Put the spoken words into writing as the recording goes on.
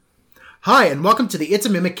Hi, and welcome to the It's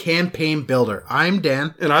a Mimic Campaign Builder. I'm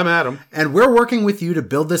Dan. And I'm Adam. And we're working with you to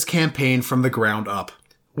build this campaign from the ground up.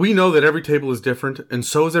 We know that every table is different, and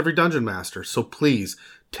so is every Dungeon Master, so please,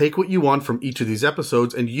 take what you want from each of these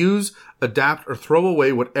episodes and use, adapt, or throw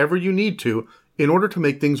away whatever you need to in order to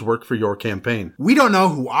make things work for your campaign. We don't know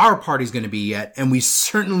who our party's going to be yet, and we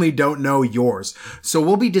certainly don't know yours. So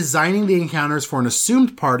we'll be designing the encounters for an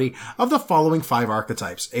assumed party of the following 5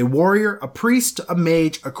 archetypes: a warrior, a priest, a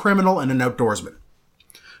mage, a criminal, and an outdoorsman.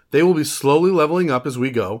 They will be slowly leveling up as we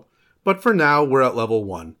go, but for now we're at level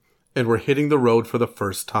 1, and we're hitting the road for the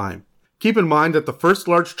first time. Keep in mind that the first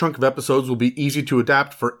large chunk of episodes will be easy to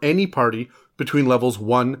adapt for any party between levels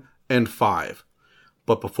 1 and 5.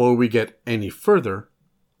 But before we get any further,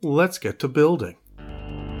 let's get to building.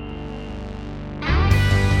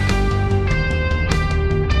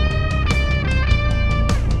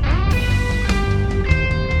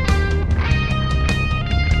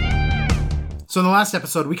 So in the last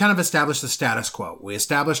episode, we kind of established the status quo. We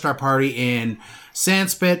established our party in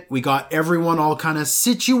Sandspit. We got everyone all kind of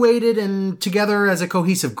situated and together as a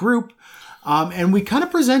cohesive group. And we kind of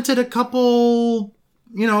presented a couple,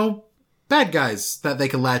 bad guys that they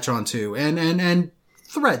could latch onto and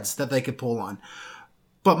threads that they could pull on.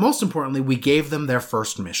 But most importantly, we gave them their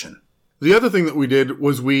first mission. The other thing that we did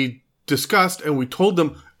was we discussed and we told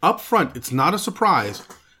them up front, it's not a surprise.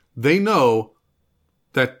 They know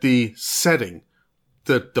that the setting,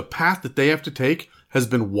 the path that they have to take has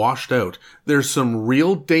been washed out. There's some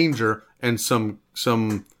real danger and some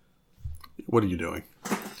what are you doing?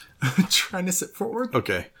 Trying to sit forward.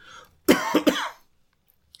 Okay.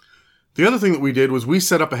 The other thing that we did was we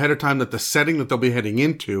set up ahead of time that the setting that they'll be heading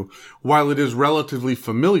into, while it is relatively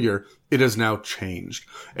familiar, it has now changed.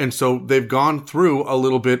 And so they've gone through a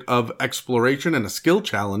little bit of exploration and a skill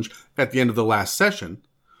challenge at the end of the last session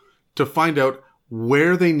to find out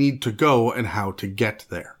where they need to go and how to get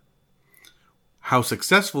there. How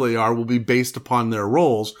successful they are will be based upon their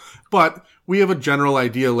roles, but we have a general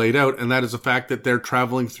idea laid out, and that is the fact that they're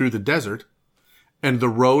traveling through the desert and the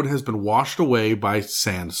road has been washed away by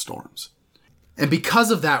sandstorms. And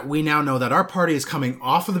because of that, we now know that our party is coming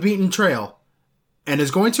off of the beaten trail and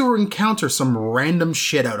is going to encounter some random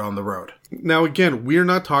shit out on the road. Now again, we're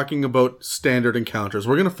not talking about standard encounters.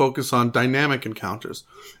 We're going to focus on dynamic encounters.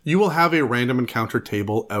 You will have a random encounter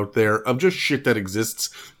table out there of just shit that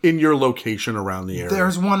exists in your location around the area.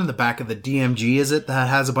 There's one in the back of the DMG, is it, that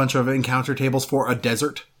has a bunch of encounter tables for a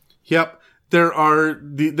desert? Yep.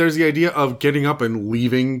 There's the idea of getting up and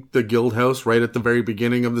leaving the guild house right at the very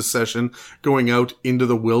beginning of the session, going out into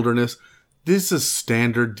the wilderness. This is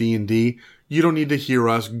standard D&D. You don't need to hear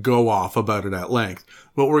us go off about it at length.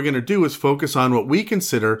 What we're going to do is focus on what we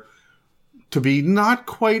consider to be not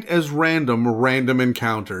quite as random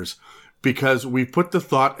encounters, because we put the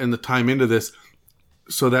thought and the time into this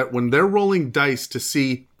so that when they're rolling dice to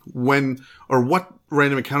see when or what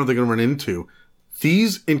random encounter they're going to run into,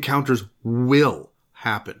 these encounters will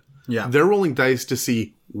happen. Yeah. They're rolling dice to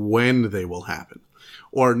see when they will happen,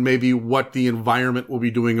 or maybe what the environment will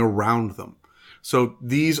be doing around them. So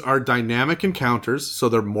these are dynamic encounters, so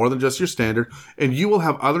they're more than just your standard, and you will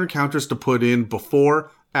have other encounters to put in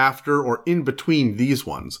before, after, or in between these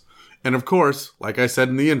ones. And of course, like I said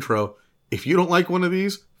in the intro, if you don't like one of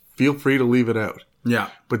these, feel free to leave it out. Yeah.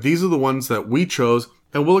 But these are the ones that we chose,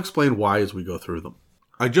 and we'll explain why as we go through them.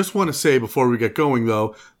 I just want to say before we get going,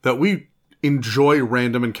 though, that we enjoy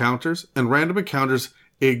random encounters, and random encounters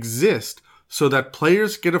exist so that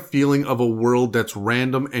players get a feeling of a world that's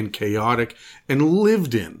random and chaotic and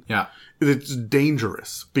lived in. Yeah. It's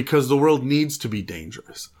dangerous because the world needs to be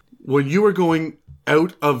dangerous. When you are going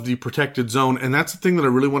out of the protected zone, and that's the thing that I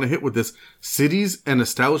really want to hit with this, cities and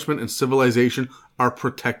establishment and civilization are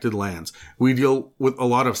protected lands. We deal with a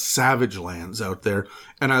lot of savage lands out there,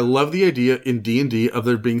 and I love the idea in D&D of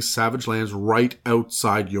there being savage lands right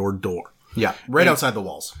outside your door. Yeah, outside the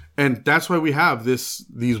walls. And that's why we have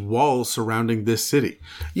these walls surrounding this city.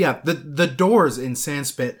 Yeah, the doors in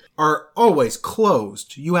Sandspit are always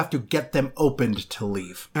closed. You have to get them opened to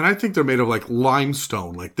leave. And I think they're made of like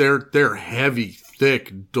limestone. Like they're heavy,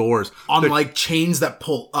 thick doors. On like chains that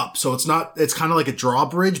pull up. So it's kind of like a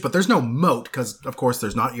drawbridge, but there's no moat because of course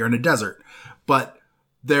there's not, you're in a desert. But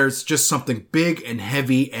there's just something big and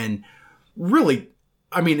heavy and really,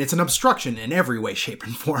 I mean, it's an obstruction in every way, shape,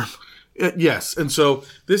 and form. Yes, and so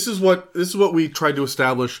this is what we tried to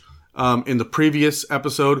establish in the previous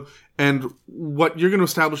episode, and what you're going to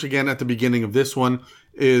establish again at the beginning of this one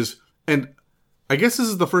is, and I guess this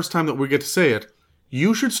is the first time that we get to say it,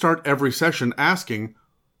 you should start every session asking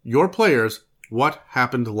your players what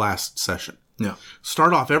happened last session. Yeah.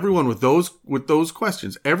 Start off everyone with those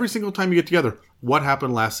questions. Every single time you get together, what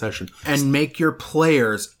happened last session? And make your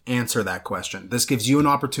players answer that question. This gives you an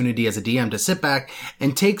opportunity as a DM to sit back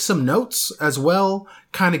and take some notes as well,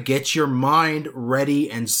 kind of get your mind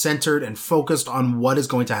ready and centered and focused on what is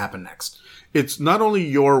going to happen next. It's not only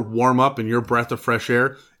your warm-up and your breath of fresh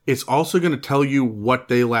air, it's also going to tell you what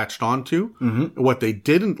they latched onto, what they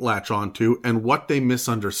didn't latch onto, and what they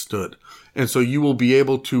misunderstood. And so you will be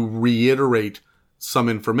able to reiterate some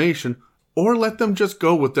information or let them just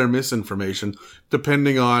go with their misinformation,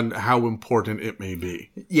 depending on how important it may be.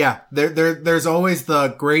 Yeah, there's always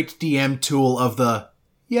the great DM tool of the,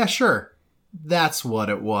 yeah, sure, that's what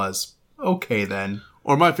it was. Okay, then.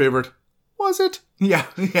 Or my favorite, was it? Yeah,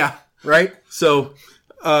 right? So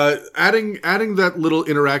adding that little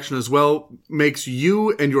interaction as well makes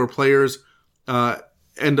you and your players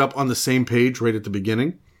end up on the same page right at the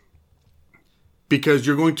beginning. Because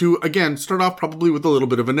you're going to, again, start off probably with a little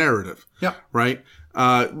bit of a narrative. Yeah. Right?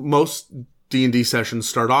 Most D&D sessions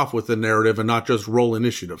start off with a narrative and not just roll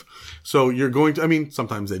initiative. So you're going to, I mean,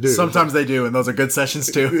 sometimes they do. Sometimes they do, and those are good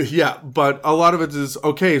sessions too. Yeah, but a lot of it is,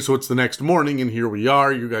 okay, so it's the next morning, and here we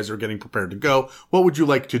are. You guys are getting prepared to go. What would you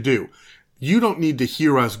like to do? You don't need to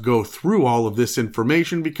hear us go through all of this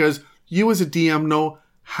information because you as a DM know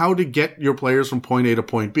how to get your players from point A to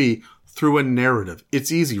point B through a narrative.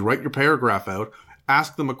 It's easy. Write your paragraph out,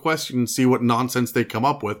 ask them a question and see what nonsense they come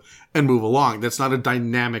up with and move along. That's not a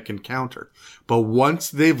dynamic encounter. But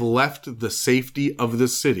once they've left the safety of the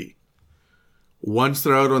city, once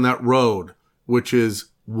they're out on that road, which is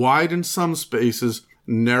wide in some spaces,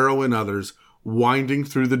 narrow in others, winding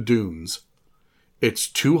through the dunes, it's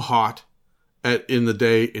too hot in the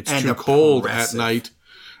day, it's too cold at night,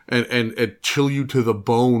 and chill you to the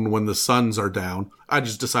bone when the suns are down. I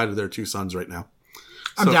just decided there are 2 suns right now.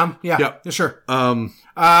 I'm down. Yeah, sure.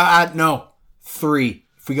 No, 3.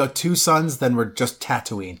 If we go 2 suns, then we're just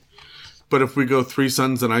Tatooine. But if we go 3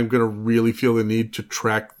 suns, then I'm going to really feel the need to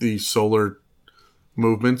track the solar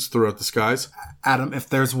movements throughout the skies. Adam, if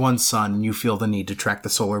there's 1 sun, you feel the need to track the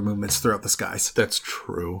solar movements throughout the skies. That's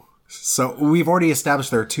true. So we've already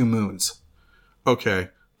established there are 2 moons. Okay.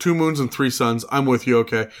 2 moons and 3 suns. I'm with you.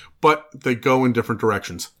 Okay. But they go in different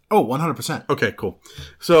directions. Oh, 100%. Okay, cool.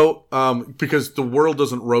 So, because the world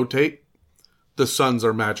doesn't rotate, the suns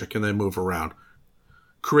are magic and they move around.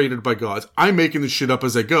 Created by gods. I'm making this shit up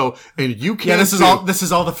as I go, and you can't. Yeah, this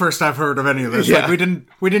is all the first I've heard of any of this. Yeah. Like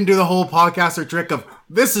we didn't do the whole podcast or trick of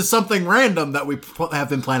this is something random that we have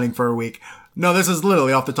been planning for a week. No, this is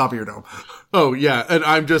literally off the top of your dome. Oh yeah, and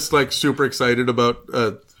I'm just like super excited about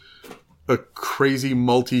a crazy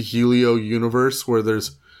multi-helio universe where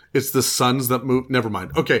it's the suns that move. Never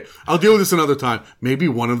mind. Okay, I'll deal with this another time. Maybe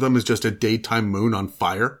one of them is just a daytime moon on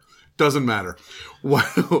fire. Doesn't matter.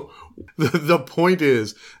 The point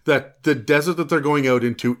is that the desert that they're going out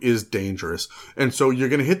into is dangerous. And so you're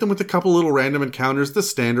going to hit them with a couple little random encounters, the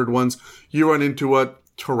standard ones. You run into a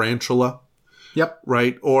tarantula. Yep.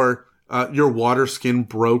 Right? Or your water skin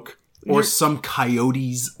broke. Or some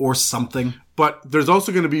coyotes or something. But there's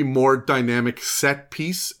also going to be more dynamic set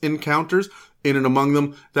piece encounters in and among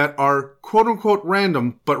them that are quote unquote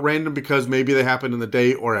random, but random because maybe they happen in the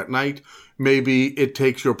day or at night. Maybe it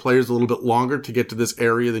takes your players a little bit longer to get to this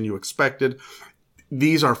area than you expected.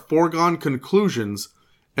 These are foregone conclusions,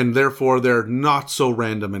 and therefore they're not so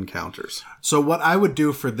random encounters. So what I would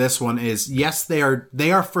do for this one is, yes, they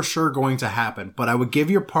are for sure going to happen, but I would give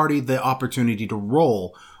your party the opportunity to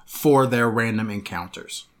roll for their random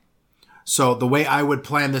encounters. So the way I would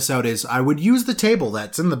plan this out is I would use the table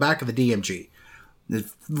that's in the back of the DMG.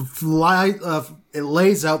 It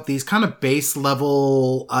lays out these kind of base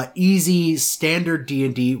level, easy, standard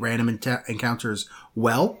D&D random encounters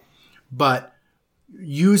well, but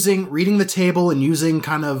reading the table and using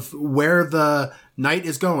kind of where the night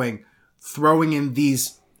is going, throwing in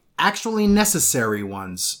these actually necessary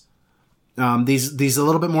ones, these a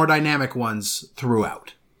little bit more dynamic ones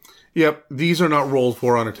throughout. Yep, these are not rolled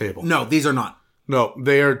for on a table. No, these are not. No,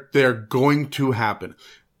 they're going to happen.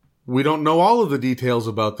 We don't know all of the details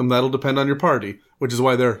about them. That'll depend on your party, which is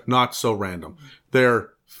why they're not so random.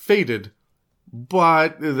 They're fated,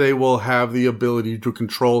 but they will have the ability to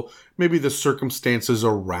control maybe the circumstances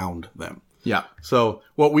around them. Yeah. So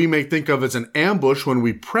what we may think of as an ambush when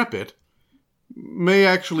we prep it may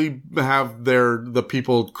actually have the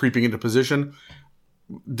people creeping into position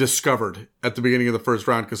discovered at the beginning of the first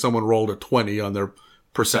round because someone rolled a 20 on their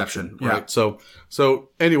perception. Right. Yeah. So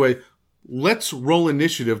anyway, let's roll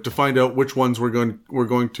initiative to find out which ones we're going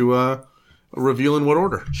to reveal in what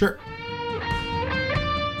order. Sure.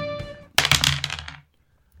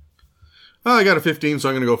 Oh, I got a 15, so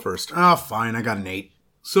I'm going to go first. Oh, fine. I got an 8.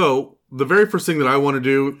 So, the very first thing that I want to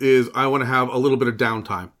do is I want to have a little bit of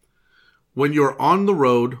downtime. When you're on the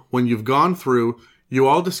road, when you've gone through, you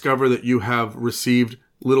all discover that you have received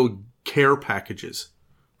little care packages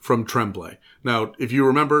from Tremblay. Now, if you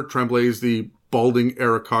remember, Tremblay is the balding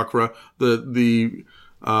Aarakocra, the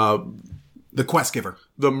quest giver.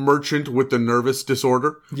 The merchant with the nervous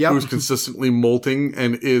disorder, who's consistently molting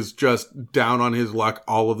and is just down on his luck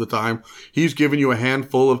all of the time. He's given you a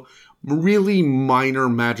handful of really minor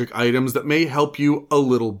magic items that may help you a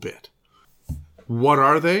little bit. What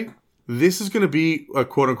are they? This is going to be a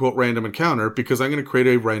quote-unquote random encounter because I'm going to create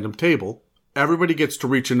a random table. Everybody gets to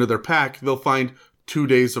reach into their pack. They'll find 2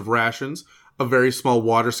 days of rations, a very small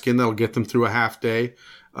water skin that'll get them through a half day,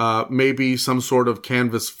 maybe some sort of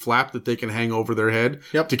canvas flap that they can hang over their head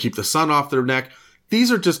to keep the sun off their neck.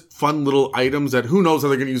 These are just fun little items that who knows how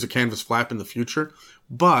they're going to use a canvas flap in the future,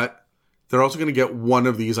 but they're also going to get one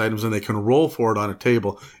of these items and they can roll for it on a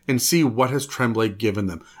table and see what has Tremblay given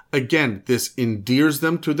them. Again, this endears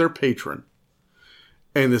them to their patron.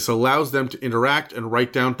 And this allows them to interact and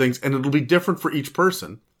write down things. And it'll be different for each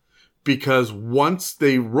person. Because once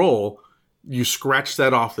they roll, you scratch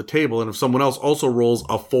that off the table. And if someone else also rolls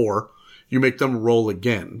a 4, you make them roll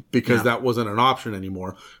again. Because that wasn't an option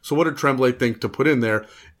anymore. So what did Tremblay think to put in there?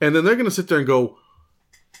 And then they're going to sit there and go,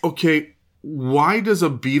 okay, why does a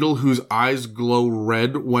beetle whose eyes glow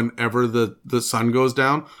red whenever the sun goes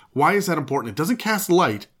down, why is that important? It doesn't cast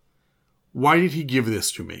light. Why did he give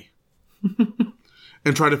this to me?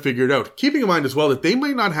 And try to figure it out. Keeping in mind as well that they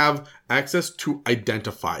may not have access to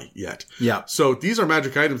identify yet. Yeah. So these are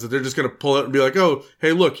magic items that they're just going to pull out and be like, oh,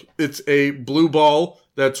 hey, look, it's a blue ball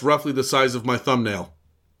that's roughly the size of my thumbnail.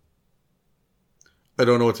 I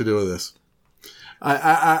don't know what to do with this.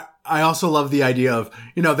 I also love the idea of,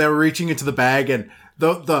 they're reaching into the bag and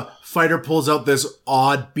the fighter pulls out this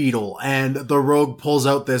odd beetle and the rogue pulls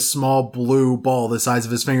out this small blue ball the size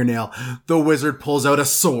of his fingernail. The wizard pulls out a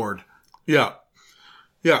sword. Yeah.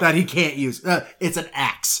 Yeah. That he can't use. It's an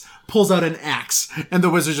axe. Pulls out an axe. And the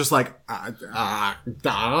wizard's just like,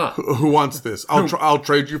 Who wants this? I'll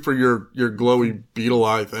trade you for your glowy beetle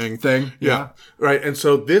eye thing. Yeah. Right. And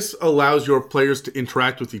so this allows your players to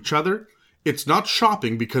interact with each other. It's not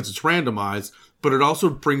shopping because it's randomized, but it also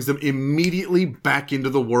brings them immediately back into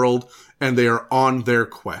the world and they are on their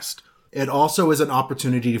quest. It also is an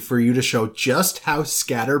opportunity for you to show just how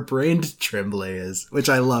scatterbrained Tremblay is, which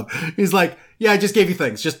I love. He's like, yeah, I just gave you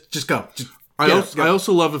things. Just go. I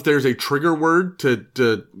also love if there's a trigger word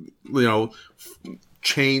to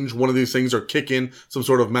change one of these things or kick in some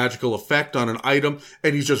sort of magical effect on an item,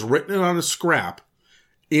 and he's just written it on a scrap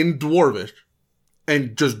in Dwarvish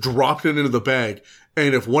and just dropped it into the bag.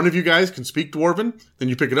 And if one of you guys can speak Dwarven, then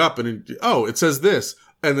you pick it up and it says this.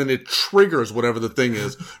 And then it triggers whatever the thing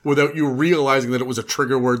is without you realizing that it was a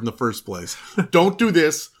trigger word in the first place. Don't do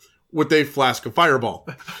this with a flask of Fireball.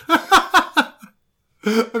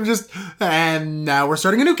 And now we're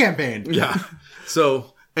starting a new campaign. Yeah.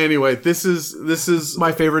 So anyway, this is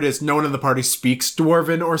my favorite is no one in the party speaks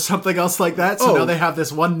Dwarven or something else like that. So now they have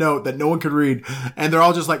this one note that no one could read. And they're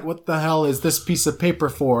all just like, what the hell is this piece of paper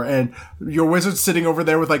for? And your wizard's sitting over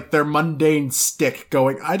there with like their mundane stick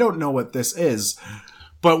going, I don't know what this is.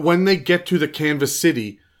 But when they get to the Canvas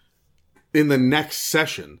City in the next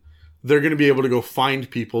session, they're going to be able to go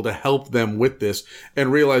find people to help them with this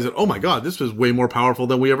and realize that, oh my God, this was way more powerful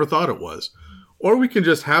than we ever thought it was. Or we can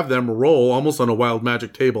just have them roll almost on a wild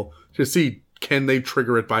magic table to see, can they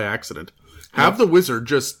trigger it by accident? Have the wizard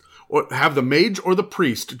or have the mage or the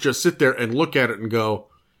priest just sit there and look at it and go,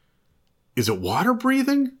 is it water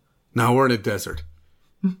breathing? No, we're in a desert.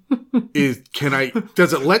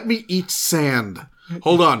 Does it let me eat sand?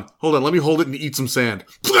 Hold on. Let me hold it and eat some sand.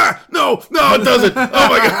 No, it doesn't. Oh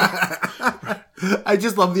my God. I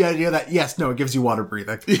just love the idea that, it gives you water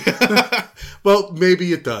breathing. Yeah. Well,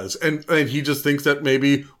 maybe it does. And he just thinks that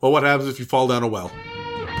maybe, what happens if you fall down a well?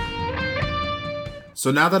 So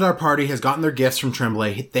now that our party has gotten their gifts from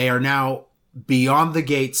Tremblay, they are now beyond the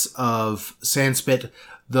gates of Sandspit.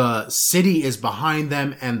 The city is behind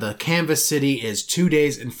them and the Canvas City is 2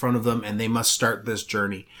 days in front of them and they must start this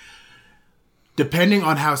journey. Depending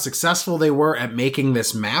on how successful they were at making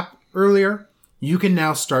this map earlier, you can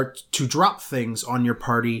now start to drop things on your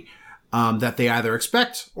party that they either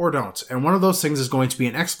expect or don't. And one of those things is going to be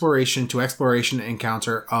an exploration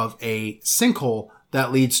encounter of a sinkhole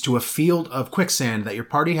that leads to a field of quicksand that your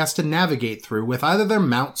party has to navigate through with either their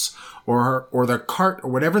mounts or their cart or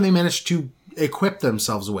whatever they manage to equip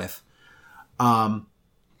themselves with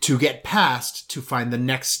to get past to find the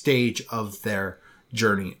next stage of their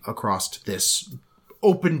journey across this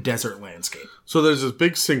open desert landscape. So there's this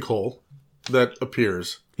big sinkhole that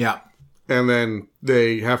appears. Yeah. And then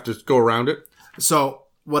they have to go around it. So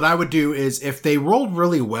what I would do is if they rolled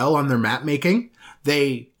really well on their map making,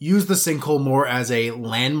 they use the sinkhole more as a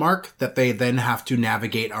landmark that they then have to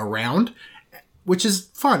navigate around, which is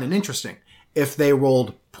fun and interesting. If they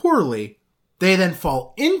rolled poorly, they then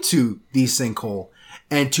fall into the sinkhole,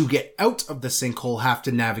 and to get out of the sinkhole have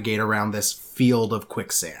to navigate around this field of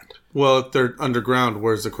quicksand. Well, if they're underground,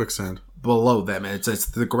 where's the quicksand? Below them, it's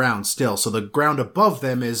the ground still. So the ground above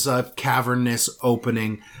them is a cavernous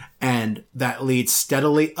opening, and that leads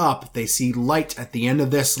steadily up. They see light at the end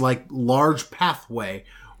of this like large pathway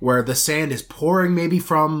where the sand is pouring maybe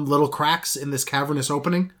from little cracks in this cavernous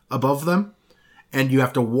opening above them. And you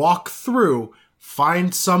have to walk through,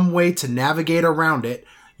 find some way to navigate around it,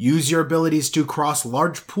 use your abilities to cross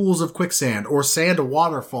large pools of quicksand or sand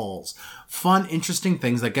waterfalls. Fun, interesting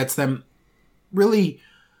things that gets them really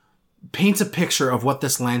paints a picture of what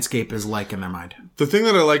this landscape is like in their mind. The thing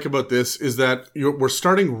that I like about this is that we're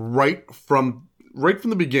starting right from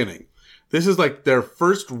the beginning. This is like their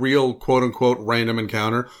first real quote-unquote random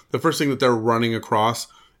encounter. The first thing that they're running across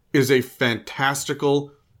is a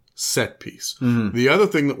fantastical set piece. Mm-hmm. The other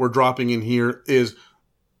thing that we're dropping in here is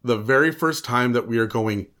the very first time that we are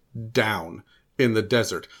going down in the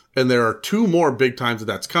desert. And there are two more big times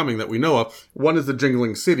that's coming that we know of. One is the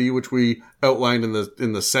Jingling City, which we outlined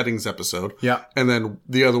in the settings episode. Yeah. And then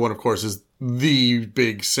the other one, of course, is the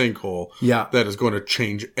big sinkhole. Yeah. That is going to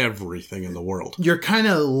change everything in the world. You're kind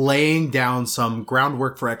of laying down some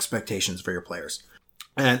groundwork for expectations for your players.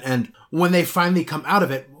 And when they finally come out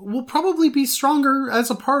of it, we'll probably be stronger as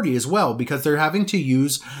a party as well, because they're having to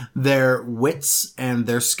use their wits and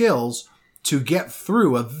their skills to get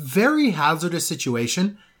through a very hazardous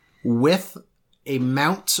situation with a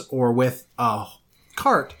mount or with a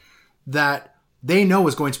cart that they know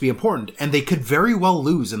is going to be important, and they could very well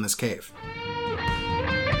lose in this cave.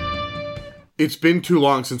 It's been too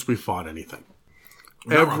long since we fought anything.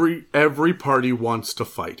 Every party wants to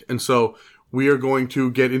fight. And so we are going to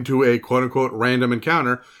get into a quote-unquote random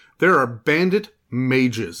encounter. There are bandit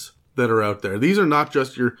mages that are out there. These are not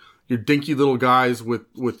just your dinky little guys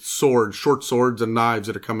with swords, short swords and knives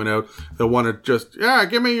that are coming out that want to just,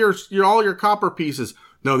 give me your all your copper pieces.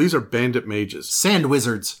 No, these are bandit mages. Sand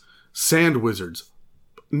wizards. Sand wizards.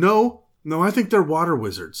 No, I think they're water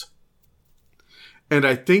wizards. And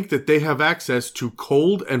I think that they have access to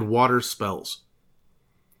cold and water spells.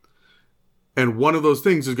 And one of those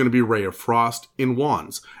things is going to be Ray of Frost in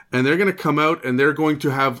wands. And they're going to come out and they're going to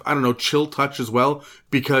have, chill touch as well,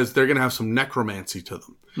 because they're going to have some necromancy to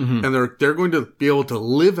them. Mm-hmm. And they're going to be able to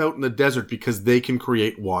live out in the desert because they can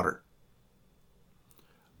create water.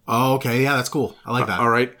 Oh, okay. Yeah, that's cool. I like that. All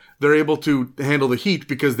right. They're able to handle the heat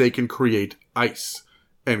because they can create ice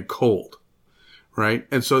and cold. Right?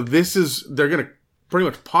 And so they're going to pretty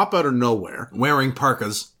much pop out of nowhere. Wearing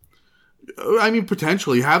parkas.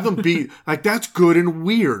 Potentially. Have them be, that's good and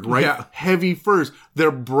weird, right? Yeah. Heavy furs.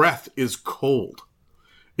 Their breath is cold.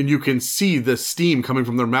 And you can see the steam coming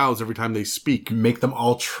from their mouths every time they speak. Make them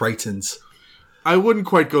all tritons. I wouldn't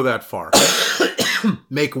quite go that far.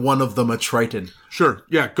 Make one of them a triton. Sure.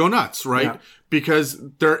 Yeah, go nuts, right? Yeah. Because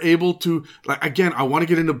they're able to, again, I want to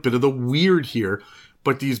get into a bit of the weird here,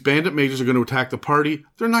 but these bandit mages are going to attack the party.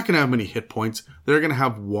 They're not going to have many hit points. They're going to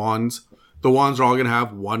have wands. The wands are all going to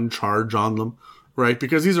have one charge on them, right?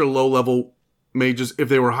 Because these are low-level mages. If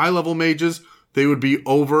they were high-level mages, they would be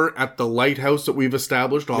over at the lighthouse that we've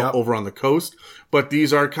established over on the coast. But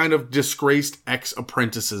these are kind of disgraced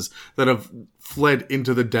ex-apprentices that have fled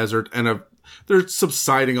into the desert and they're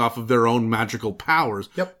subsiding off of their own magical powers.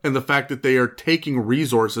 Yep. And the fact that they are taking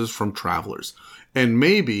resources from travelers. And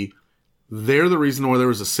maybe they're the reason why there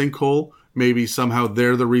was a sinkhole. Maybe somehow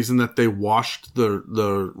they're the reason that they washed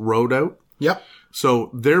the road out. Yep.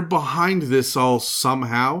 So they're behind this all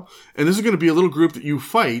somehow. And this is going to be a little group that you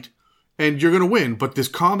fight and you're going to win. But this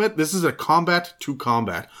is a combat to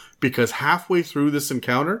combat, because halfway through this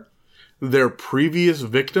encounter, their previous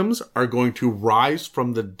victims are going to rise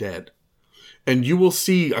from the dead. And you will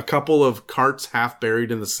see a couple of carts half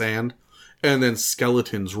buried in the sand and then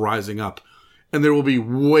skeletons rising up. And there will be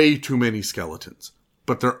way too many skeletons.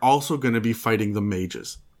 But they're also going to be fighting the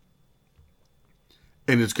mages.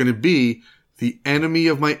 And it's going to be the enemy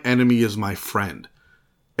of my enemy is my friend.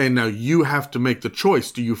 And now you have to make the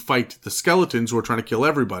choice. Do you fight the skeletons who are trying to kill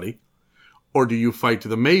everybody? Or do you fight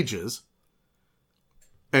the mages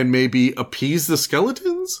and maybe appease the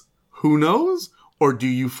skeletons? Who knows? Or do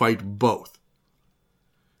you fight both?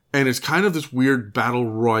 And it's kind of this weird battle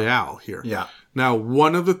royale here. Yeah. Now,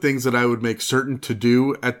 one of the things that I would make certain to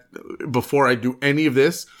do before I do any of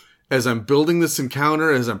this, as I'm building this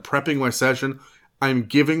encounter, as I'm prepping my session, I'm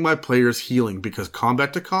giving my players healing, because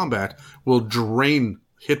combat to combat will drain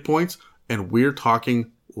hit points, and we're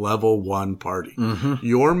talking level 1 party. Mm-hmm.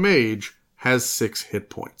 Your mage has 6 hit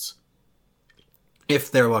points. If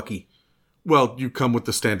they're lucky. Well, you come with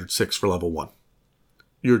the standard 6 for level 1.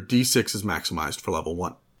 Your D6 is maximized for level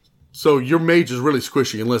 1. So your mage is really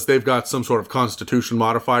squishy unless they've got some sort of constitution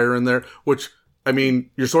modifier in there, which, I mean,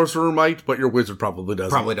 your sorcerer might, but your wizard probably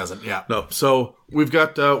doesn't. Probably doesn't, yeah. No. So we've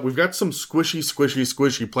got some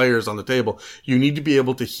squishy players on the table. You need to be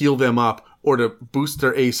able to heal them up or to boost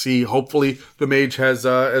their AC. Hopefully the mage has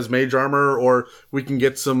mage armor, or we can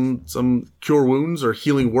get some cure wounds or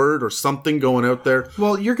healing word or something going out there.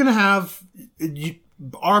 Well, you're going to have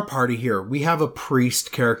our party here. We have a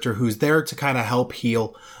priest character who's there to kind of help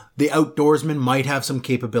heal. The outdoorsman might have some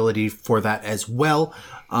capability for that as well.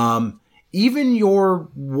 Even your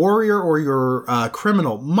warrior or your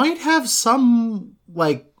criminal might have some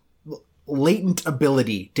latent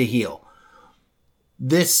ability to heal.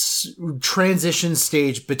 This transition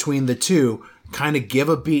stage between the two kind of give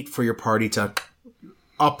a beat for your party to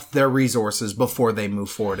up their resources before they move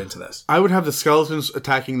forward into this. I would have the skeletons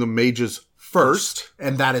attacking the mages first.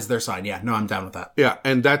 And that is their sign. Yeah, no, I'm down with that. Yeah,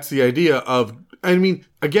 and that's the idea of, I mean,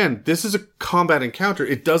 again, this is a combat encounter.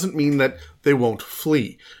 It doesn't mean that they won't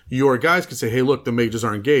flee. Your guys can say, hey, look, the mages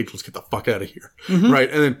are engaged. Let's get the fuck out of here. Mm-hmm. Right?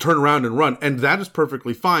 And then turn around and run. And that is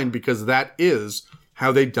perfectly fine, because that is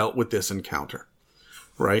how they dealt with this encounter.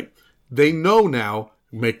 Right? They know now,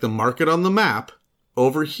 make the market on the map.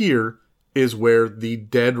 Over here is where the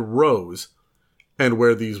dead rose and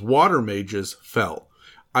where these water mages fell.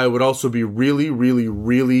 I would also be really, really,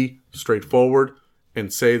 really straightforward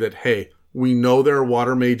and say that, hey, we know there are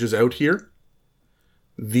water mages out here.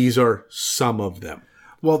 These are some of them.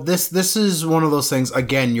 Well, this is one of those things.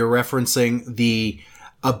 Again, you're referencing the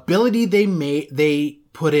ability they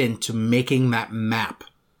put into making that map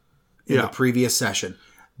in the previous session.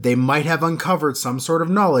 They might have uncovered some sort of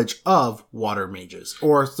knowledge of water mages,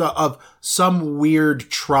 or of some weird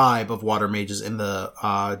tribe of water mages in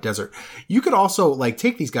the desert. You could also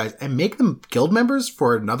take these guys and make them guild members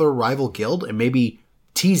for another rival guild, and maybe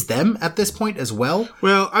tease them at this point as well.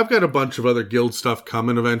 Well, I've got a bunch of other guild stuff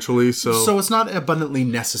coming eventually, so it's not abundantly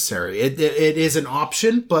necessary. It is an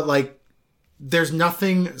option, but there's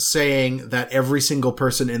nothing saying that every single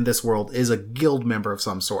person in this world is a guild member of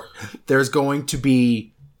some sort. There's going to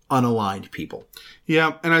be unaligned people.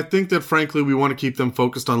 Yeah, and I think that, frankly, we want to keep them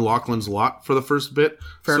focused on Lachlan's Lot for the first bit.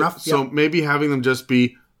 Fair enough. So maybe having them just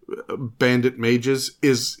be bandit mages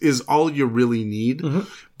is all you really need. Mm-hmm.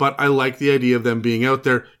 But I like the idea of them being out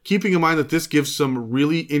there, keeping in mind that this gives some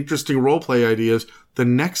really interesting roleplay ideas the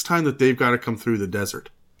next time that they've got to come through the desert.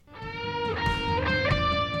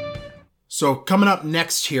 So coming up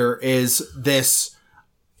next here is this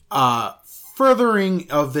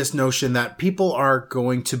furthering of this notion that people are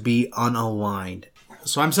going to be unaligned.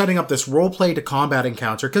 So I'm setting up this roleplay to combat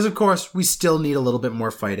encounter because, of course, we still need a little bit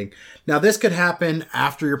more fighting. Now, this could happen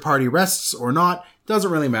after your party rests or not.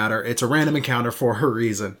 Doesn't really matter. It's a random encounter for a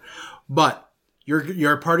reason. But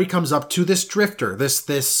your party comes up to this drifter,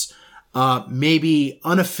 this maybe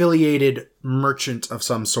unaffiliated merchant of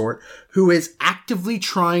some sort, who is actively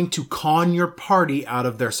trying to con your party out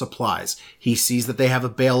of their supplies. He sees that they have a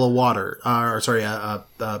bale of water,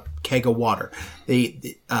 a keg of water.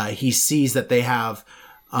 He sees that they have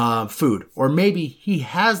food, or maybe he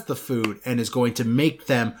has the food and is going to make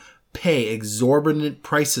them pay exorbitant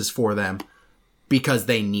prices for them because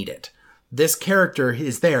they need it. This character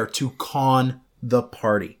is there to con the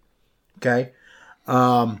party. Okay?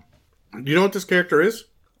 Do you know what this character is?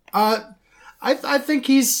 I think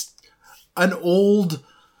he's an old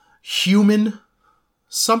human.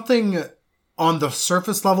 Something on the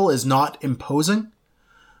surface level is not imposing.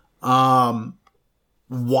 Wild,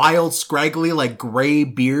 scraggly, gray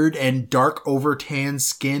beard and dark over-tan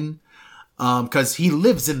skin. Because he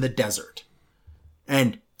lives in the desert.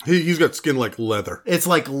 And he's got skin like leather. It's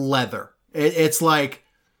like leather. It's like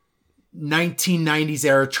 1990s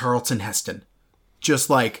era Charlton Heston. Just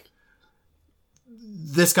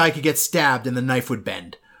this guy could get stabbed and the knife would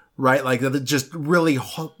bend, right? Just really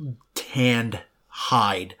tanned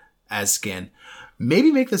hide as skin.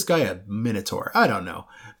 Maybe make this guy a minotaur. I don't know.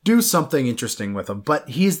 Do something interesting with him. But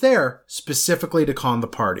he's there specifically to con the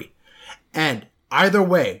party. And either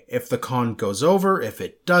way, if the con goes over, if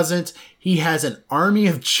it doesn't, he has an army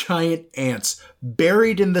of giant ants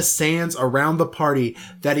buried in the sands around the party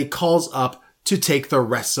that he calls up to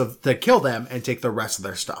kill them and take the rest of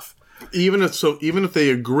their stuff. Even if they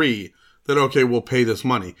agree that, okay, we'll pay this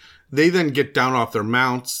money. They then get down off their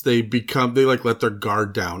mounts. They let their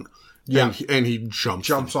guard down. Yeah. And he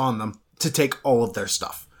jumps on them to take all of their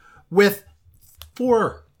stuff with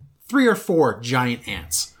 3 or 4 giant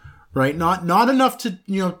ants, right? Not enough to,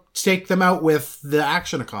 take them out with the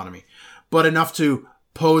action economy, but enough to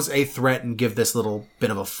pose a threat and give this little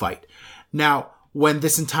bit of a fight. Now, when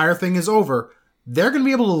this entire thing is over, they're going to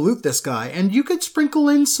be able to loot this guy, and you could sprinkle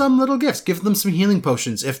in some little gifts. Give them some healing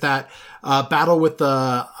potions if that battle with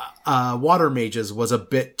the water mages was a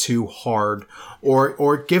bit too hard,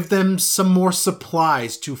 or give them some more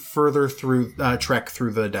supplies to further trek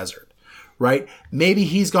through the desert, right? Maybe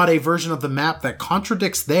he's got a version of the map that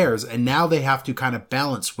contradicts theirs, and now they have to kind of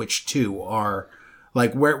balance which two are,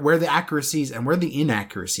 like, where the accuracies and where the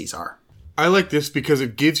inaccuracies are. I like this because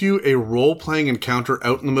it gives you a role-playing encounter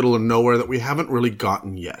out in the middle of nowhere that we haven't really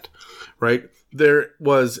gotten yet, right? There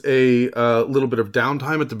was a little bit of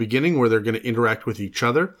downtime at the beginning where they're going to interact with each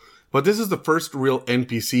other, but this is the first real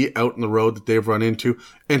NPC out in the road that they've run into,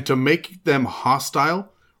 and to make them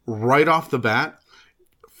hostile right off the bat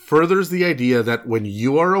furthers the idea that when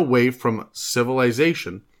you are away from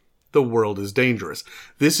civilization, the world is dangerous.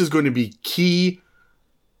 This is going to be key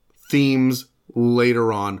themes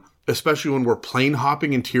later on, especially when we're plane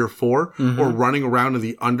hopping in tier 4 or running around in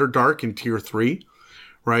the Underdark in tier 3,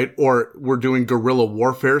 right? Or we're doing guerrilla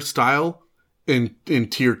warfare style in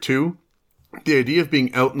tier 2. The idea of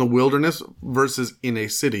being out in the wilderness versus in a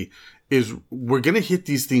city is we're going to hit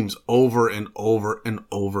these themes over and over and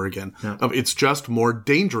over again. Yeah. It's just more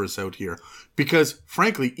dangerous out here because,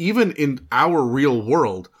 frankly, even in our real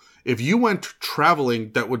world, if you went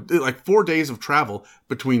traveling that would, like 4 days of travel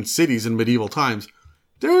between cities in medieval times,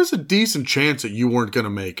 there was a decent chance that you weren't going to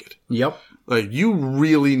make it. Yep. Like, you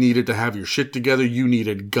really needed to have your shit together. You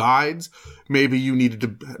needed guides. Maybe you needed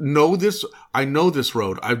to know this. I know this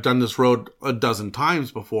road. I've done this road a dozen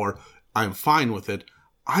times before. I'm fine with it.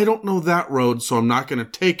 I don't know that road, so I'm not going to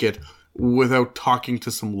take it without talking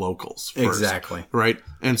to some locals first. Exactly. Right?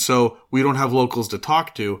 And so we don't have locals to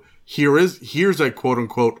talk to. Here's a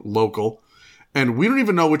quote-unquote local, and we don't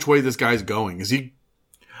even know which way this guy's going. Is he...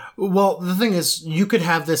 Well, the thing is, you could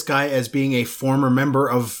have this guy as being a former member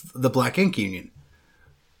of the Black Ink Union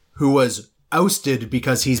who was ousted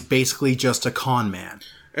because he's basically just a con man.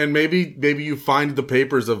 And maybe you find the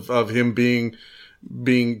papers of him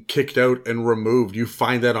being kicked out and removed. You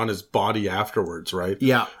find that on his body afterwards, right?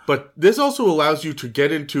 Yeah. But this also allows you to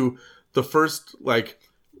get into the first, like,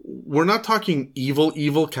 we're not talking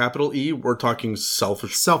evil, capital E. We're talking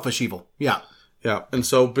selfish. Selfish evil. Yeah. Yeah. And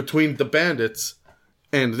so between the bandits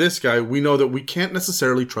and this guy, we know that we can't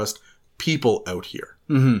necessarily trust people out here.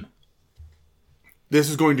 Mm-hmm. This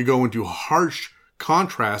is going to go into harsh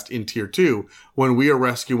contrast in tier 2 when we are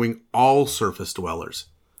rescuing all surface dwellers.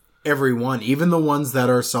 Everyone, even the ones that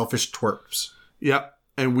are selfish twerps. Yep.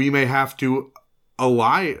 And we may have to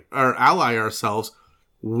ally ourselves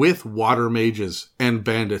with water mages and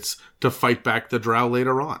bandits to fight back the drow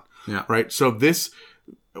later on. Yeah. Right? So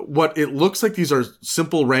what it looks like these are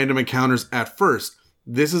simple random encounters at first,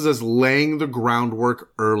 this is us laying the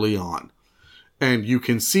groundwork early on. And you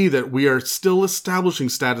can see that we are still establishing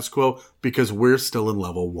status quo because we're still in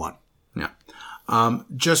level 1. Yeah.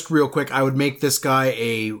 Just real quick, I would make this guy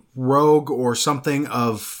a rogue or something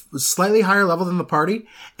of slightly higher level than the party.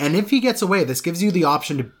 And if he gets away, this gives you the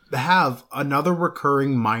option to have another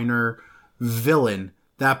recurring minor villain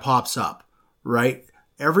that pops up, right?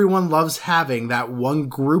 Everyone loves having that one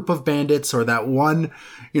group of bandits or that one,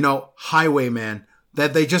 highwayman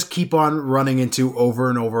that they just keep on running into over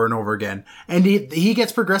and over and over again. And he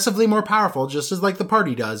gets progressively more powerful, just as like the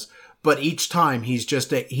party does. But each time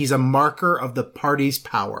he's a marker of the party's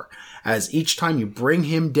power. As each time you bring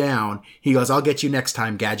him down, he goes, "I'll get you next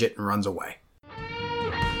time, Gadget," and runs away.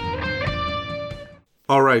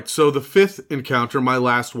 All right. So the 5th encounter, my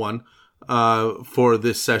last one, for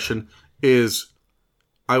this session is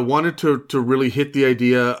I wanted to really hit the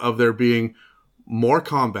idea of there being more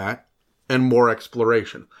combat and more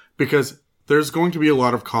exploration, because there's going to be a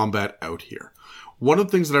lot of combat out here. One of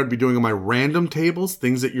the things that I'd be doing on my random tables,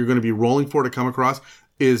 things that you're going to be rolling for to come across,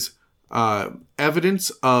 is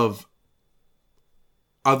evidence of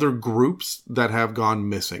other groups that have gone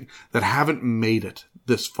missing, that haven't made it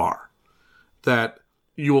this far. That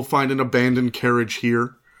you will find an abandoned carriage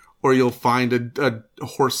here, or you'll find a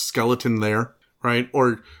horse skeleton there, right?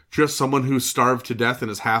 Or just someone who's starved to death and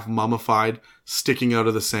is half mummified, sticking out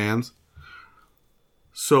of the sands.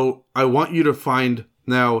 So I want you to find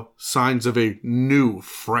now signs of a new,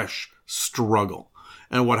 fresh struggle.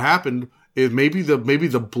 And what happened is maybe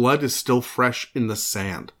the blood is still fresh in the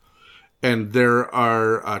sand. and there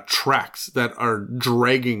are tracks that are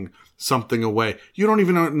dragging something away. You don't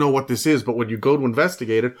even know what this is, but when you go to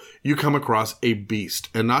investigate it, you come across a beast.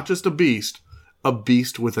 And not just a beast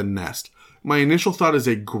with a nest. My initial thought is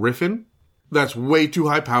a griffin. That's way too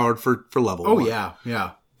high powered for level 1. Oh,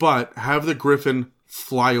 yeah. But have the griffin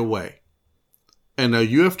fly away. And now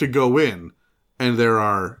you have to go in, and there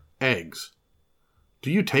are eggs.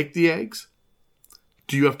 Do you take the eggs?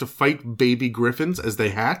 Do you have to fight baby griffins as they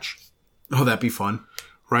hatch? Oh, that'd be fun.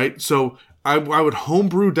 Right? So I would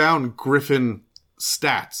homebrew down griffin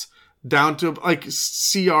stats down to like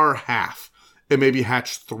CR half and maybe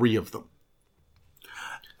hatch 3 of them.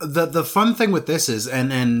 The fun thing with this is,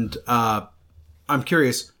 and I'm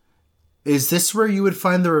curious, is this where you would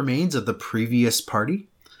find the remains of the previous party?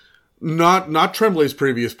 Not Tremblay's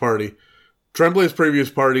previous party. Tremblay's previous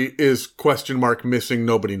party is ? Missing,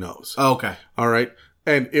 nobody knows. Oh, okay. All right.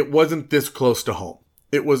 And it wasn't this close to home.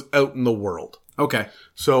 It was out in the world. Okay.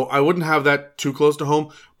 So I wouldn't have that too close to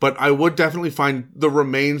home, but I would definitely find the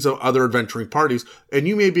remains of other adventuring parties. And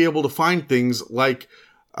you may be able to find things like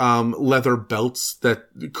leather belts that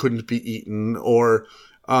couldn't be eaten, or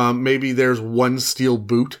maybe there's one steel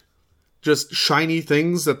boot. Just shiny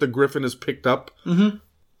things that the griffin has picked up. Mm-hmm.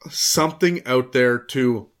 Something out there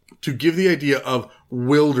to give the idea of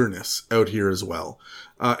wilderness out here as well.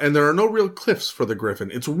 And there are no real cliffs for the griffin.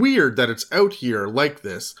 It's weird that it's out here like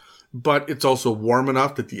this, but it's also warm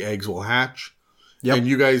enough that the eggs will hatch. Yep. And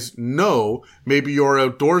you guys know, maybe your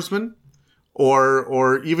outdoorsman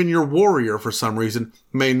or even your warrior for some reason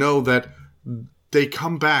may know that they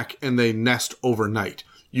come back and they nest overnight.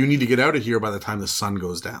 You need to get out of here by the time the sun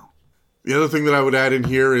goes down. The other thing that I would add in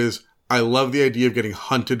here is I love the idea of getting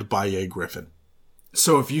hunted by a griffin.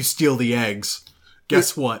 So if you steal the eggs,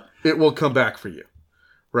 guess what? It will come back for you,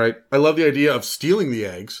 right? I love the idea of stealing the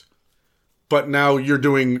eggs, but now you're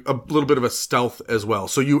doing a little bit of a stealth as well.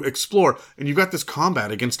 So you explore, and you've got this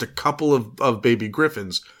combat against a couple of baby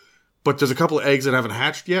griffins, but there's a couple of eggs that haven't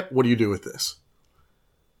hatched yet. What do you do with this?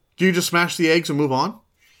 Do you just smash the eggs and move on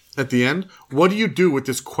at the end? What do you do with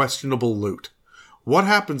this questionable loot? What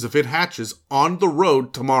happens if it hatches on the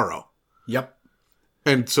road tomorrow? Yep.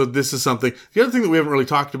 And so this is something. The other thing that we haven't really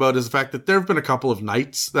talked about is the fact that there have been a couple of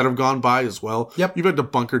nights that have gone by as well. Yep. You've had to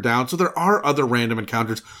bunker down. So there are other random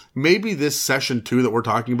encounters. Maybe this session 2 that we're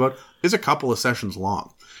talking about is a couple of sessions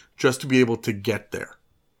long just to be able to get there.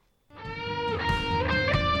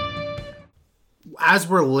 As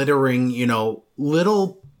we're littering,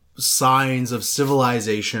 little signs of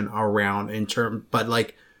civilization around but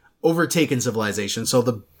like overtaken civilization. So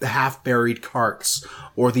the half-buried carts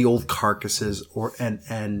or the old carcasses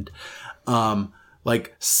and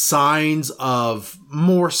like signs of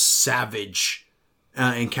more savage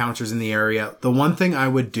encounters in the area. The one thing I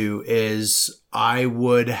would do is I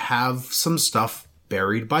would have some stuff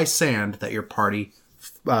buried by sand that your party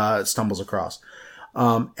stumbles across.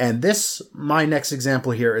 And my next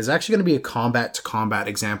example here is actually going to be a combat to combat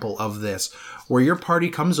example of this, where your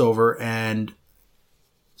party comes over and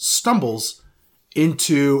stumbles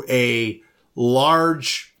into a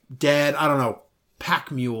large, dead, pack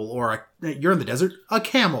mule, or you're in the desert, a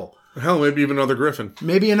camel. Hell, maybe even another griffin.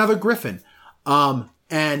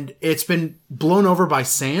 And it's been blown over by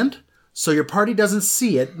sand. So your party doesn't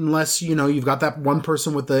see it unless, you've got that one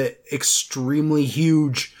person with the extremely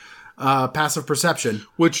huge passive perception.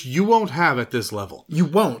 Which you won't have at this level. You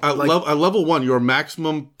won't. At level 1, your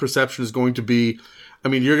maximum perception is going to be,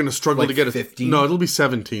 you're going to struggle to get it. 15? No, it'll be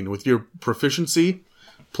 17 with your proficiency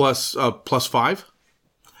plus 5.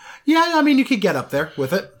 Yeah, you could get up there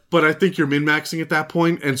with it. But I think you're min-maxing at that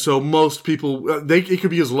point, and so most people, it could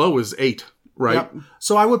be as low as 8, right? Yep.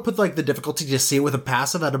 So I would put the difficulty to see it with a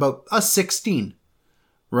passive at about a 16,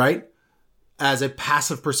 right? As a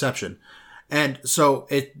passive perception. And so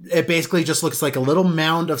it basically just looks like a little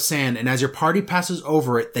mound of sand. And as your party passes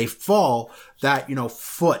over it, they fall that,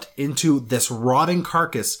 foot into this rotting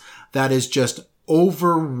carcass that is just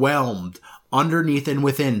overwhelmed underneath and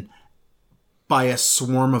within by a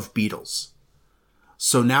swarm of beetles.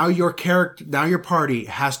 So now your party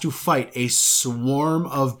has to fight a swarm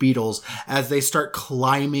of beetles as they start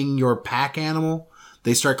climbing your pack animal.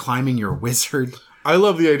 They start climbing your wizard. I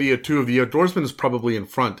love the idea too of the outdoorsman is probably in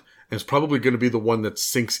front. And it's probably going to be the one that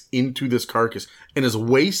sinks into this carcass and is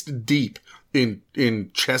waist deep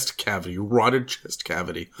in chest cavity, rotted chest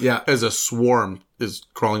cavity. Yeah. As a swarm is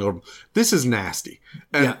crawling over. This is nasty.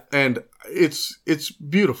 And it's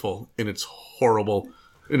beautiful in its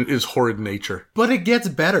horrid nature. But it gets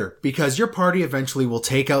better because your party eventually will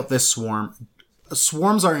take out this swarm.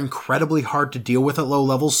 Swarms are incredibly hard to deal with at low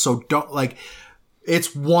levels. So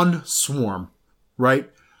it's one swarm, right?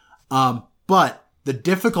 But the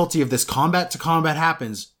difficulty of this combat to combat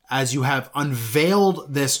happens as you have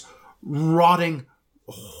unveiled this rotting,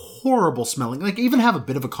 horrible smelling. Like, even have a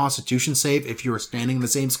bit of a constitution save if you were standing in the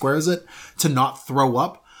same square as it to not throw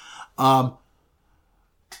up.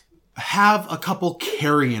 Have a couple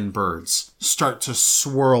carrion birds start to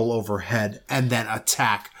swirl overhead and then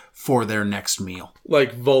attack for their next meal.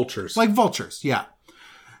 Like vultures. Like vultures, yeah.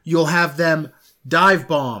 You'll have them dive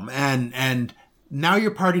bomb, and now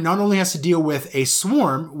your party not only has to deal with a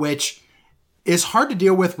swarm, which is hard to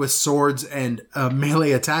deal with swords and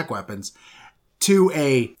melee attack weapons, to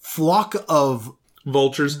a flock of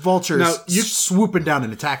vultures now, swooping down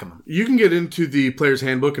and attacking them. You can get into the player's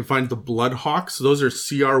handbook and find the Bloodhawks. Those are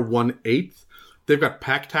CR 1/8. They've got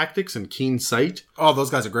pack tactics and keen sight. Oh, those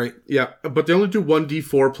guys are great. Yeah, but they only do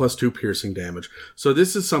 1d4 plus 2 piercing damage. So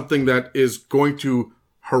this is something that is going to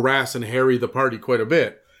harass and harry the party quite a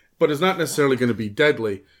bit, but it's not necessarily going to be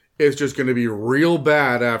deadly. It's just going to be real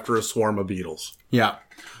bad after a swarm of beetles. Yeah.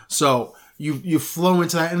 So you flow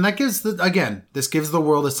into that, and that gives this gives the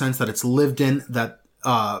world a sense that it's lived in, that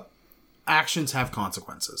actions have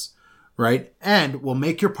consequences, right? And will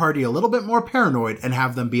make your party a little bit more paranoid and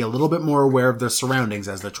have them be a little bit more aware of their surroundings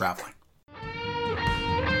as they're traveling.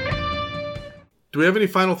 Do we have any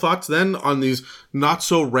final thoughts then on these not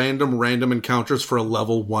so random encounters for a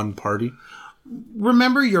level 1 party?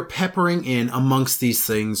 Remember, you're peppering in amongst these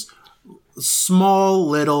things small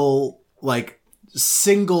little, like,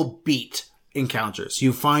 single beat encounters.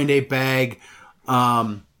 You find a bag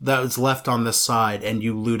that was left on the side and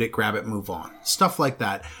you loot it, grab it, move on. Stuff like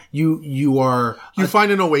that. You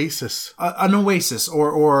find an oasis. An oasis,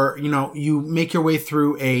 or you make your way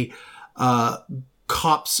through a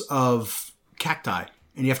copse of cacti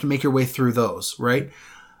and you have to make your way through those, right?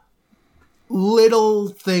 Little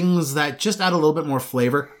things that just add a little bit more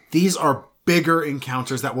flavor. These are bigger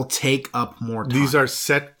encounters that will take up more time. These are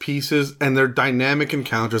set pieces and they're dynamic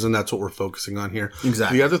encounters, and that's what we're focusing on here.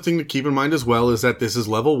 Exactly. The other thing to keep in mind as well is that this is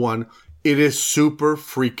level 1. It is super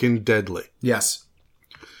freaking deadly. Yes.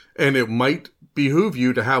 And it might behoove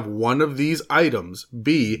you to have one of these items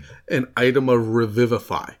be an item of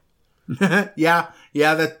Revivify. Yeah,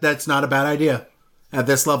 that's not a bad idea at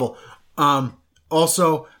this level.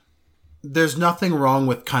 Also, there's nothing wrong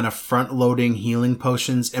with kind of front-loading healing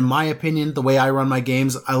potions. In my opinion, the way I run my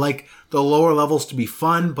games, I like the lower levels to be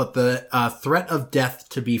fun, but the threat of death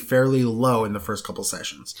to be fairly low in the first couple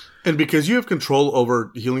sessions. And because you have control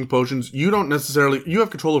over healing potions, you have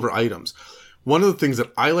control over items. One of the things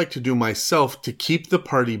that I like to do myself to keep the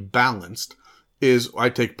party balanced is I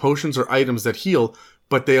take potions or items that heal,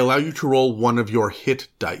 but they allow you to roll one of your hit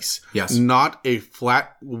dice. Yes. Not a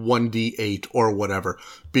flat 1d8 or whatever.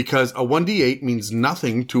 Because a 1d8 means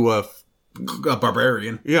nothing to a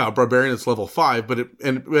barbarian. Yeah, a barbarian that's level 5, but it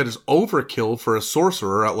is overkill for a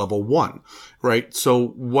sorcerer at level 1, right? So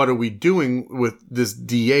what are we doing with this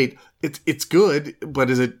d8? It's good, but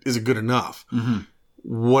is it good enough? Mm-hmm.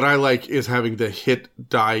 What I like is having the hit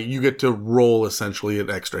die. You get to roll essentially an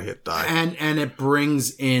extra hit die. And it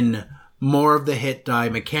brings in more of the hit die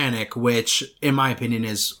mechanic, which, in my opinion,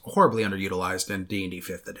 is horribly underutilized in D&D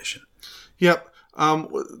 5th edition. Yep.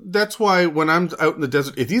 That's why when I'm out in the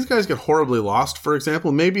desert, if these guys get horribly lost, for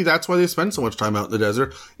example, maybe that's why they spend so much time out in the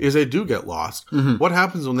desert, is they do get lost. Mm-hmm. What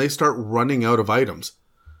happens when they start running out of items?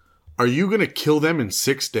 Are you going to kill them in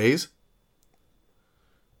 6 days?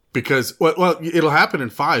 Because, well, it'll happen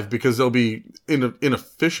in 5 because they'll be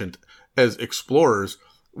inefficient as explorers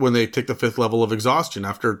when they take the 5th level of exhaustion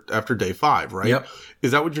after day 5, right? Yep.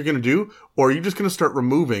 Is that what you're going to do? Or are you just going to start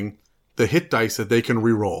removing the hit dice that they can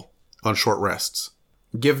reroll on short rests?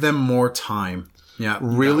 Give them more time. Yeah.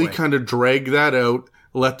 Really kind of drag that out.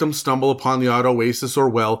 Let them stumble upon the odd oasis or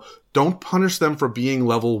well. Don't punish them for being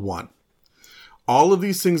level 1. All of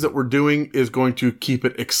these things that we're doing is going to keep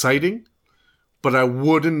it exciting, but I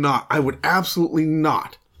would absolutely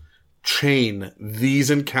not chain these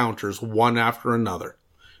encounters one after another.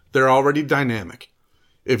 They're already dynamic.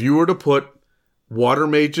 If you were to put water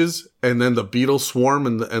mages and then the beetle swarm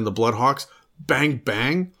and the bloodhawks, bang,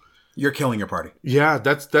 bang, you're killing your party. Yeah,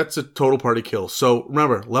 that's a total party kill. So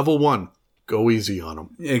remember, level 1, go easy on them.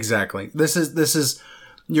 Exactly. This is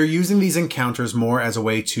you're using these encounters more as a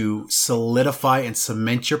way to solidify and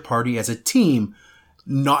cement your party as a team,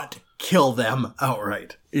 not kill them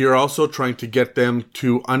outright. You're also trying to get them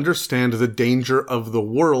to understand the danger of the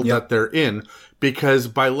world that they're in, because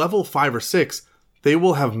by level 5 or 6, they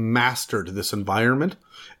will have mastered this environment,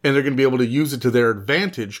 and they're going to be able to use it to their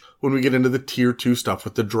advantage when we get into the tier 2 stuff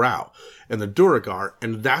with the Drow and the Duergar,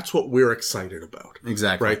 and that's what we're excited about.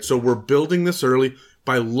 Exactly. Right? So we're building this early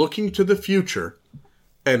by looking to the future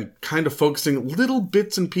and kind of focusing little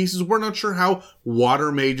bits and pieces. We're not sure how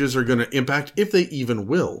water mages are going to impact, if they even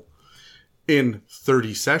will, in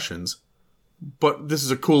 30 sessions. But this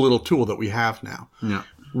is a cool little tool that we have now. Yeah.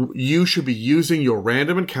 You should be using your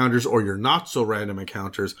random encounters or your not so random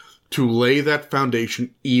encounters to lay that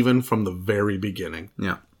foundation even from the very beginning.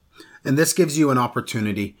 Yeah. And this gives you an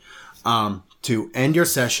opportunity to end your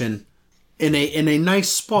session in a nice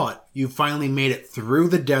spot. You finally made it through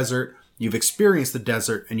the desert. You've experienced the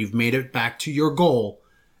desert and you've made it back to your goal.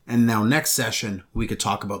 And now next session, we could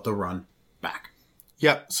talk about the run back.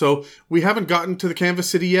 Yeah. So we haven't gotten to the Canvas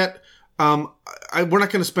City yet. We're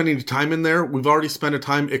not going to spend any time in there. We've already spent a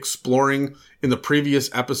time exploring in the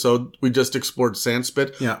previous episode. We just explored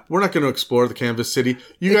Sandspit. Yeah. We're not going to explore the Canvas City.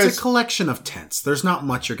 It's a collection of tents. There's not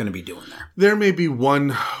much you're going to be doing there. There may be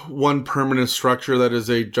one permanent structure that is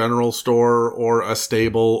a general store or a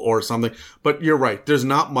stable or something. But you're right. There's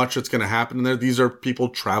not much that's going to happen in there. These are people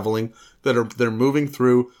traveling they're moving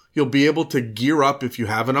through. You'll be able to gear up if you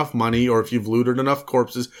have enough money or if you've looted enough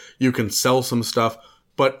corpses. You can sell some stuff.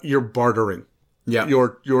 But you're bartering. Yeah.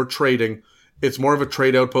 You're trading. It's more of a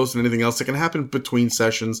trade outpost than anything else that can happen between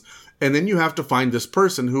sessions. And then you have to find this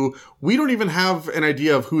person who we don't even have an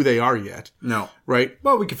idea of who they are yet. No. Right?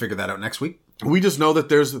 Well, we can figure that out next week. We just know that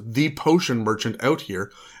there's the potion merchant out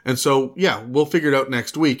here. And so, yeah, we'll figure it out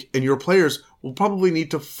next week. And your players will probably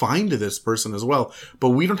need to find this person as well. But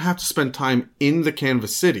we don't have to spend time in the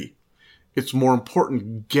Canvas City. It's more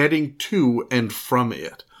important getting to and from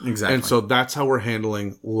it. Exactly. And so that's how we're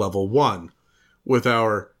handling level 1 with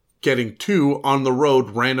our getting to on the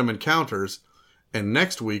road random encounters. And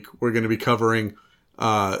next week, we're going to be covering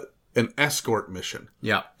an escort mission.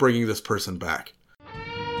 Yeah. Bringing this person back.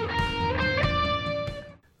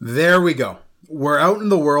 There we go. We're out in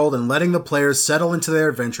the world and letting the players settle into their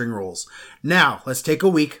adventuring roles. Now, let's take a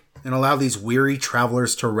week and allow these weary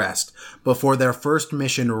travelers to rest before their first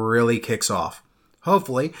mission really kicks off.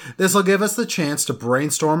 Hopefully, this will give us the chance to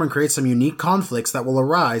brainstorm and create some unique conflicts that will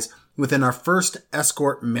arise within our first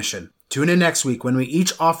escort mission. Tune in next week when we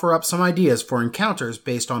each offer up some ideas for encounters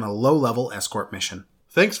based on a low-level escort mission.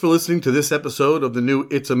 Thanks for listening to this episode of the new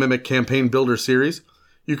It's a Mimic Campaign Builder series.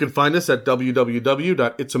 You can find us at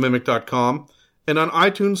www.itsamimic.com and on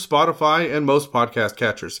iTunes, Spotify, and most podcast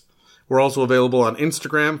catchers. We're also available on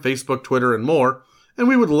Instagram, Facebook, Twitter, and more. And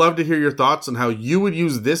we would love to hear your thoughts on how you would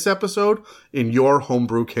use this episode in your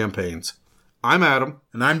homebrew campaigns. I'm Adam.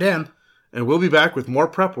 And I'm Dan. And we'll be back with more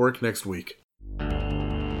prep work next week.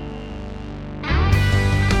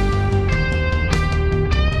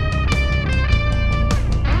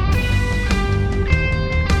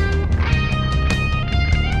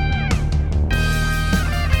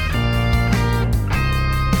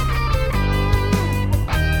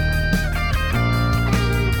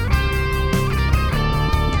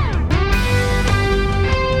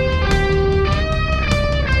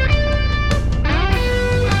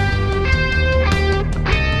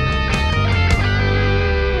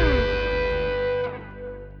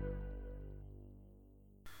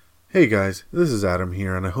 Hey guys, this is Adam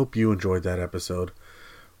here, and I hope you enjoyed that episode.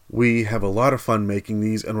 We have a lot of fun making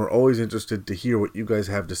these, and we're always interested to hear what you guys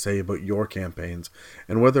have to say about your campaigns,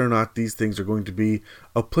 and whether or not these things are going to be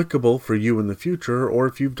applicable for you in the future, or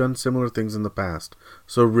if you've done similar things in the past.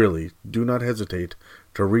 So really, do not hesitate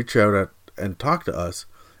to reach out and talk to us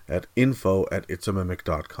at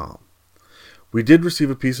info@itsamimic.com. We did receive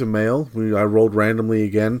a piece of mail. I rolled randomly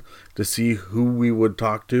again to see who we would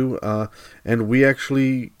talk to, and we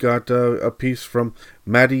actually got a piece from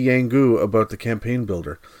Matty Yangu about the campaign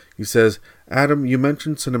builder. He says, Adam, you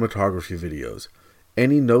mentioned cinematography videos.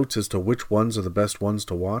 Any notes as to which ones are the best ones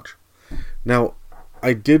to watch? Now,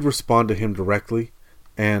 I did respond to him directly,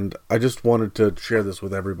 and I just wanted to share this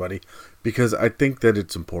with everybody because I think that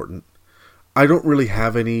it's important. I don't really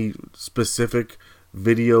have any specific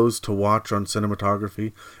videos to watch on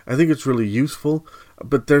cinematography. I think it's really useful,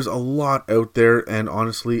 but there's a lot out there, and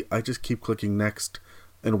honestly, I just keep clicking next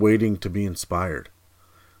and waiting to be inspired.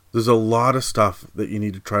 There's a lot of stuff that you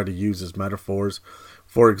need to try to use as metaphors.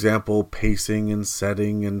 For example, pacing and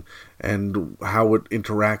setting and how it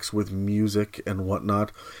interacts with music and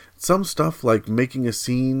whatnot. Some stuff like making a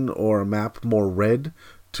scene or a map more red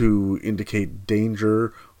to indicate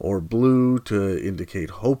danger or blue to indicate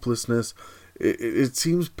hopelessness. It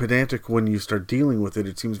seems pedantic when you start dealing with it.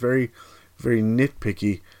 It seems very, very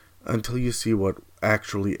nitpicky until you see what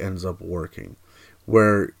actually ends up working.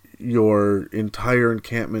 Where your entire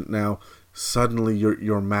encampment now, suddenly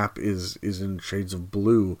your map is in shades of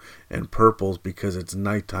blue and purples because it's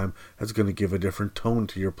nighttime. That's going to give a different tone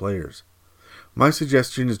to your players. My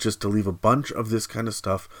suggestion is just to leave a bunch of this kind of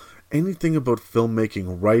stuff anything about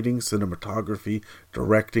filmmaking, writing, cinematography,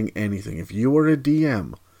 directing, anything. If you are a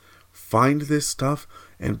DM, find this stuff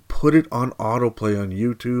and put it on autoplay on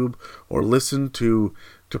YouTube or listen to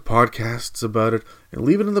podcasts about it and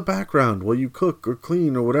leave it in the background while you cook or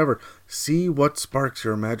clean or whatever. See what sparks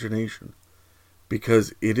your imagination,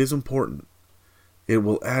 because it is important. It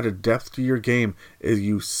will add a depth to your game as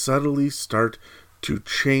you subtly start to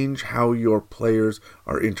change how your players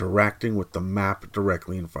are interacting with the map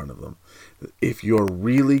directly in front of them. If you're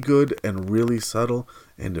really good and really subtle,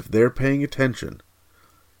 and if they're paying attention,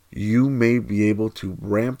 you may be able to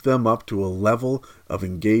ramp them up to a level of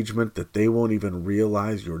engagement that they won't even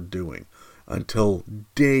realize you're doing until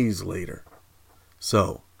days later.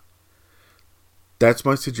 So, that's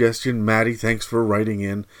my suggestion. Maddie, thanks for writing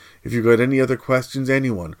in. If you've got any other questions,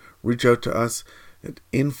 anyone, reach out to us at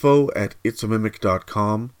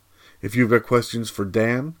info@itsamimic.com. If you've got questions for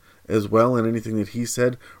Dan as well and anything that he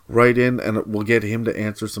said, write in and we'll get him to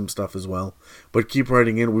answer some stuff as well. But keep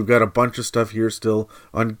writing in. We've got a bunch of stuff here still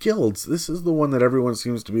on guilds. This is the one that everyone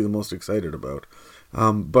seems to be the most excited about.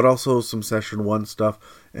 But also some session 1 stuff.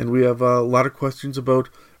 And we have a lot of questions about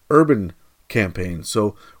urban campaigns.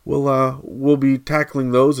 So we'll be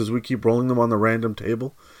tackling those as we keep rolling them on the random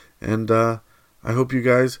table. And I hope you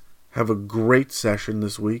guys have a great session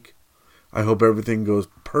this week. I hope everything goes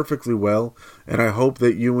perfectly well, and I hope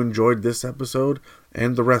that you enjoyed this episode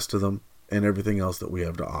and the rest of them and everything else that we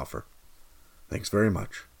have to offer. Thanks very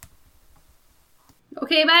much.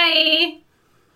 Okay, bye!